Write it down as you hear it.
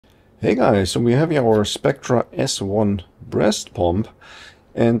Hey guys, so we have here our Spectra S1 breast pump,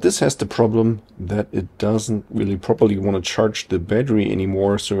 and this has the problem that it doesn't really properly want to charge the battery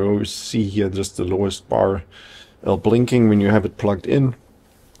anymore. So you always see here just the lowest bar blinking when you have it plugged in.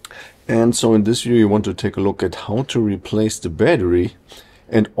 And so in this video you want to take a look at how to replace the battery,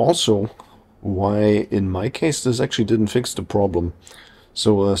 and also why in my case this actually didn't fix the problem.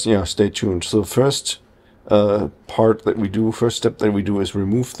 So yeah, stay tuned. So first step that we do is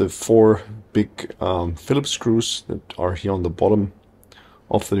remove the four big Phillips screws that are here on the bottom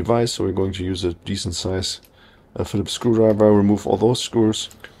of the device. So we're going to use a decent size Phillips screwdriver, remove all those screws.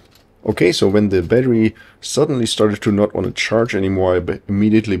 Okay, so when the battery suddenly started to not want to charge anymore, I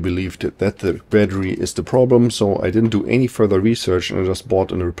immediately believed that the battery is the problem. So I didn't do any further research and I just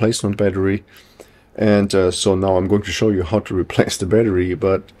bought a replacement battery. And so now I'm going to show you how to replace the battery.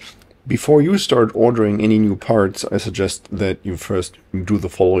 But before you start ordering any new parts, I suggest that you first do the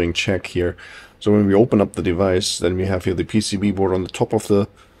following check here. So when we open up the device, then we have here the PCB board on the top of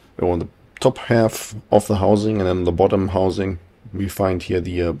on the top half of the housing, and then the bottom housing we find here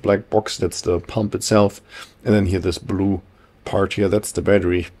the black box, that's the pump itself, and then here this blue part here, that's the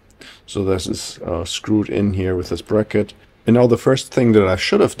battery. So this is screwed in here with this bracket. And now the first thing that I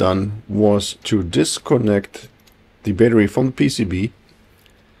should have done was to disconnect the battery from the PCB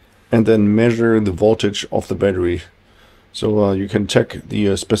and then measure the voltage of the battery. So you can check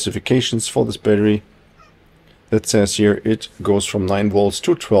the specifications for this battery. That says here it goes from 9 volts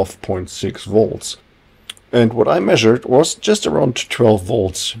to 12.6 volts. And what I measured was just around 12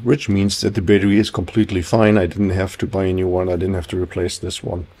 volts, which means that the battery is completely fine. I didn't have to buy a new one. I didn't have to replace this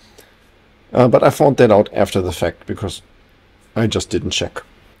one. But I found that out after the fact because I just didn't check.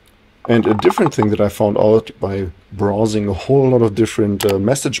 And a different thing that I found out by browsing a whole lot of different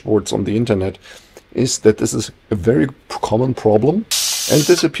message boards on the internet is that this is a very common problem. And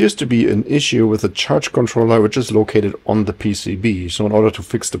this appears to be an issue with the charge controller, which is located on the PCB. So in order to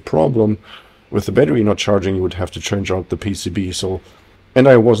fix the problem with the battery not charging, you would have to change out the PCB. And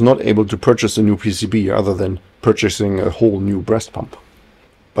I was not able to purchase a new PCB other than purchasing a whole new breast pump.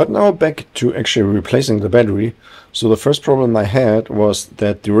 But now back to actually replacing the battery. So the first problem I had was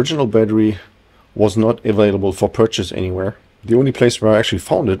that the original battery was not available for purchase anywhere. The only place where I actually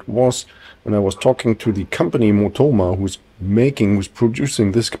found it was when I was talking to the company Motoma, who's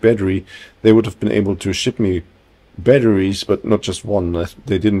producing this battery. They would have been able to ship me batteries, but not just one.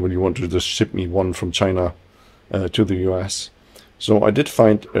 They didn't really want to just ship me one from China to the US. So I did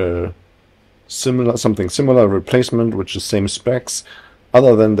find something similar replacement, which is same specs.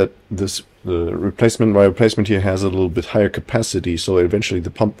 Other than that, my replacement here has a little bit higher capacity, so eventually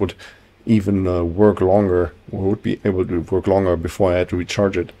the pump would even work longer, or would be able to work longer before I had to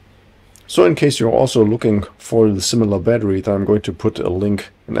recharge it. So in case you're also looking for the similar battery, then I'm going to put a link,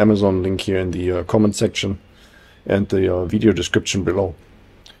 an Amazon link here in the comment section and the video description below.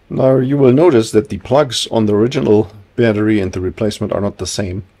 Now you will notice that the plugs on the original battery and the replacement are not the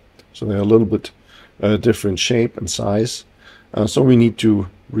same. So they're a little bit different shape and size. So we need to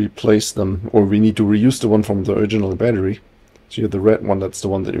replace them, or we need to reuse the one from the original battery. So here the red one, that's the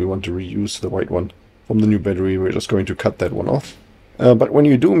one that we want to reuse. The white one from the new battery, we're just going to cut that one off. But when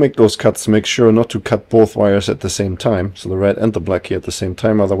you do make those cuts, make sure not to cut both wires at the same time, so the red and the black here at the same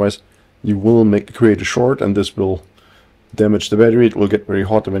time. Otherwise you will create a short, and this will damage the battery. It will get very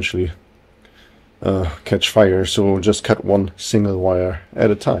hot, eventually catch fire. So just cut one single wire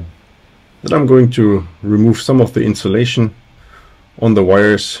at a time. Then I'm going to remove some of the insulation on the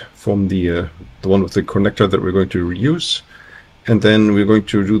wires from the one with the connector that we're going to reuse, and then we're going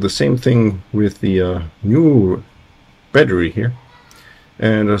to do the same thing with the new battery here.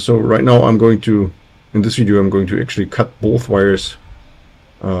 And so right now in this video I'm going to actually cut both wires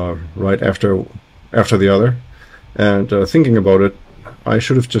right after the other. And thinking about it, I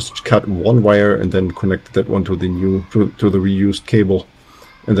should have just cut one wire and then connected that one to the reused cable,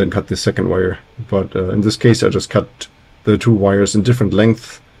 and then cut the second wire. But in this case I just cut the two wires in different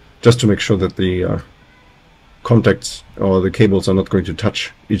length, just to make sure that the contacts or the cables are not going to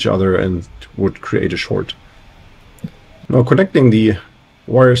touch each other and would create a short. Now connecting the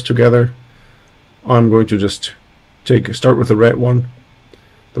wires together, I'm going to just start with the red one.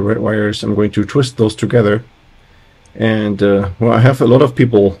 The red wires, I'm going to twist those together. And well, I have a lot of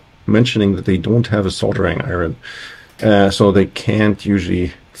people mentioning that they don't have a soldering iron, so they can't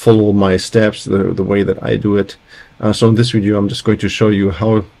usually follow my steps the way that I do it. So in this video I'm just going to show you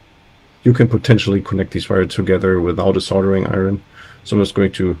how you can potentially connect these wires together without a soldering iron. So I'm just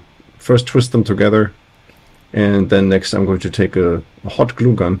going to first twist them together, and then next I'm going to take a hot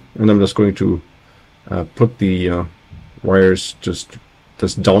glue gun, and I'm just going to put the wires just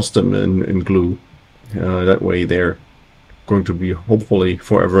just douse them in glue. That way they're going to be hopefully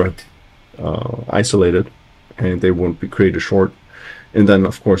forever isolated, and they won't be create a short. And then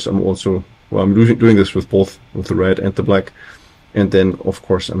of course I'm doing this with both, with the red and the black. And then of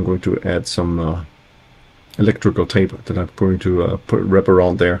course I'm going to add some electrical tape that I'm going to wrap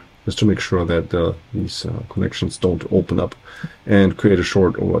around there, just to make sure that these connections don't open up and create a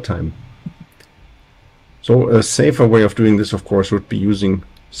short over time. So a safer way of doing this, of course, would be using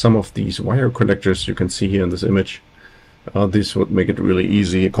some of these wire connectors you can see here in this image. This would make it really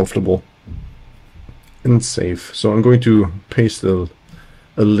easy, comfortable, and safe. So I'm going to paste a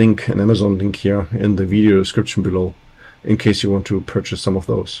link, an Amazon link here in the video description below, in case you want to purchase some of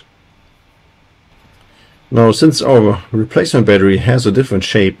those. Now, since our replacement battery has a different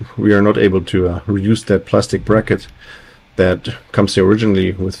shape, we are not able to reuse that plastic bracket that comes here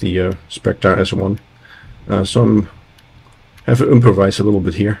originally with the Spectra S1. So I have to improvise a little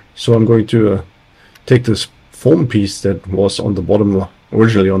bit here. So I'm going to take this foam piece that was on the bottom,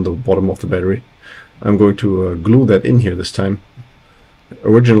 originally on the bottom of the battery. I'm going to glue that in here this time.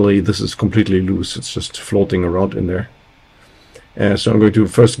 Originally this is completely loose, it's just floating around in there. So I'm going to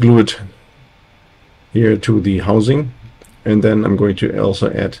first glue it here to the housing, and then I'm going to also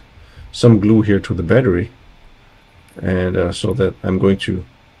add some glue here to the battery, and so that I'm going to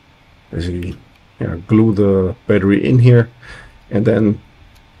basically glue the battery in here. And then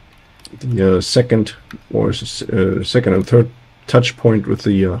the second and third touch point with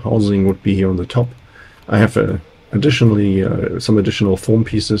the housing would be here on the top. I have additionally some additional foam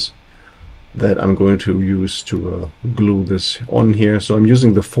pieces that I'm going to use to glue this on here. So I'm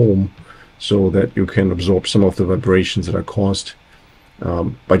using the foam so that you can absorb some of the vibrations that are caused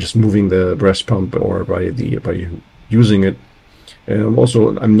by just moving the breast pump or by using it. And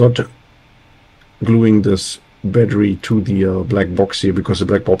I'm not gluing this battery to the black box here, because the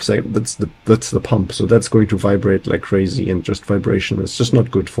black box, that's the pump, so that's going to vibrate like crazy, and just vibration is just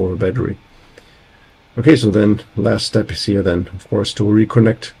not good for a battery. Okay, so then last step is here then, of course, to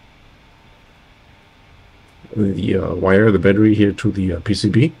reconnect the battery here to the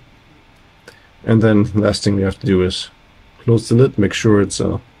PCB. And then last thing we have to do is close the lid, make sure it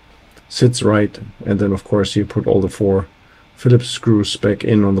sits right, and then of course you put all the 4 Phillips screws back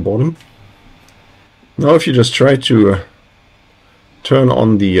in on the bottom. Now if you just try to turn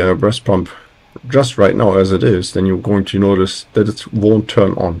on the breast pump just right now as it is, then you're going to notice that it won't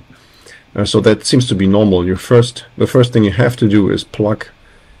turn on. So that seems to be normal. The first thing you have to do is plug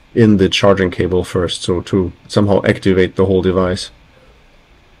in the charging cable first, so to somehow activate the whole device.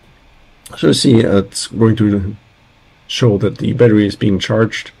 So you see it's going to show that the battery is being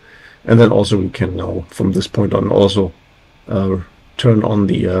charged, and then also we can now from this point on also turn on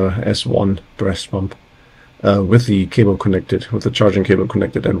the S1 breast pump with the cable connected, with the charging cable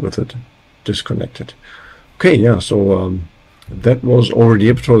connected, and with it disconnected. Okay, yeah, so that was already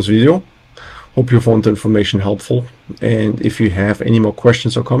it for this video. Hope you found the information helpful, and if you have any more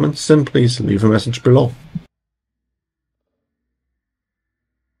questions or comments, then please leave a message below.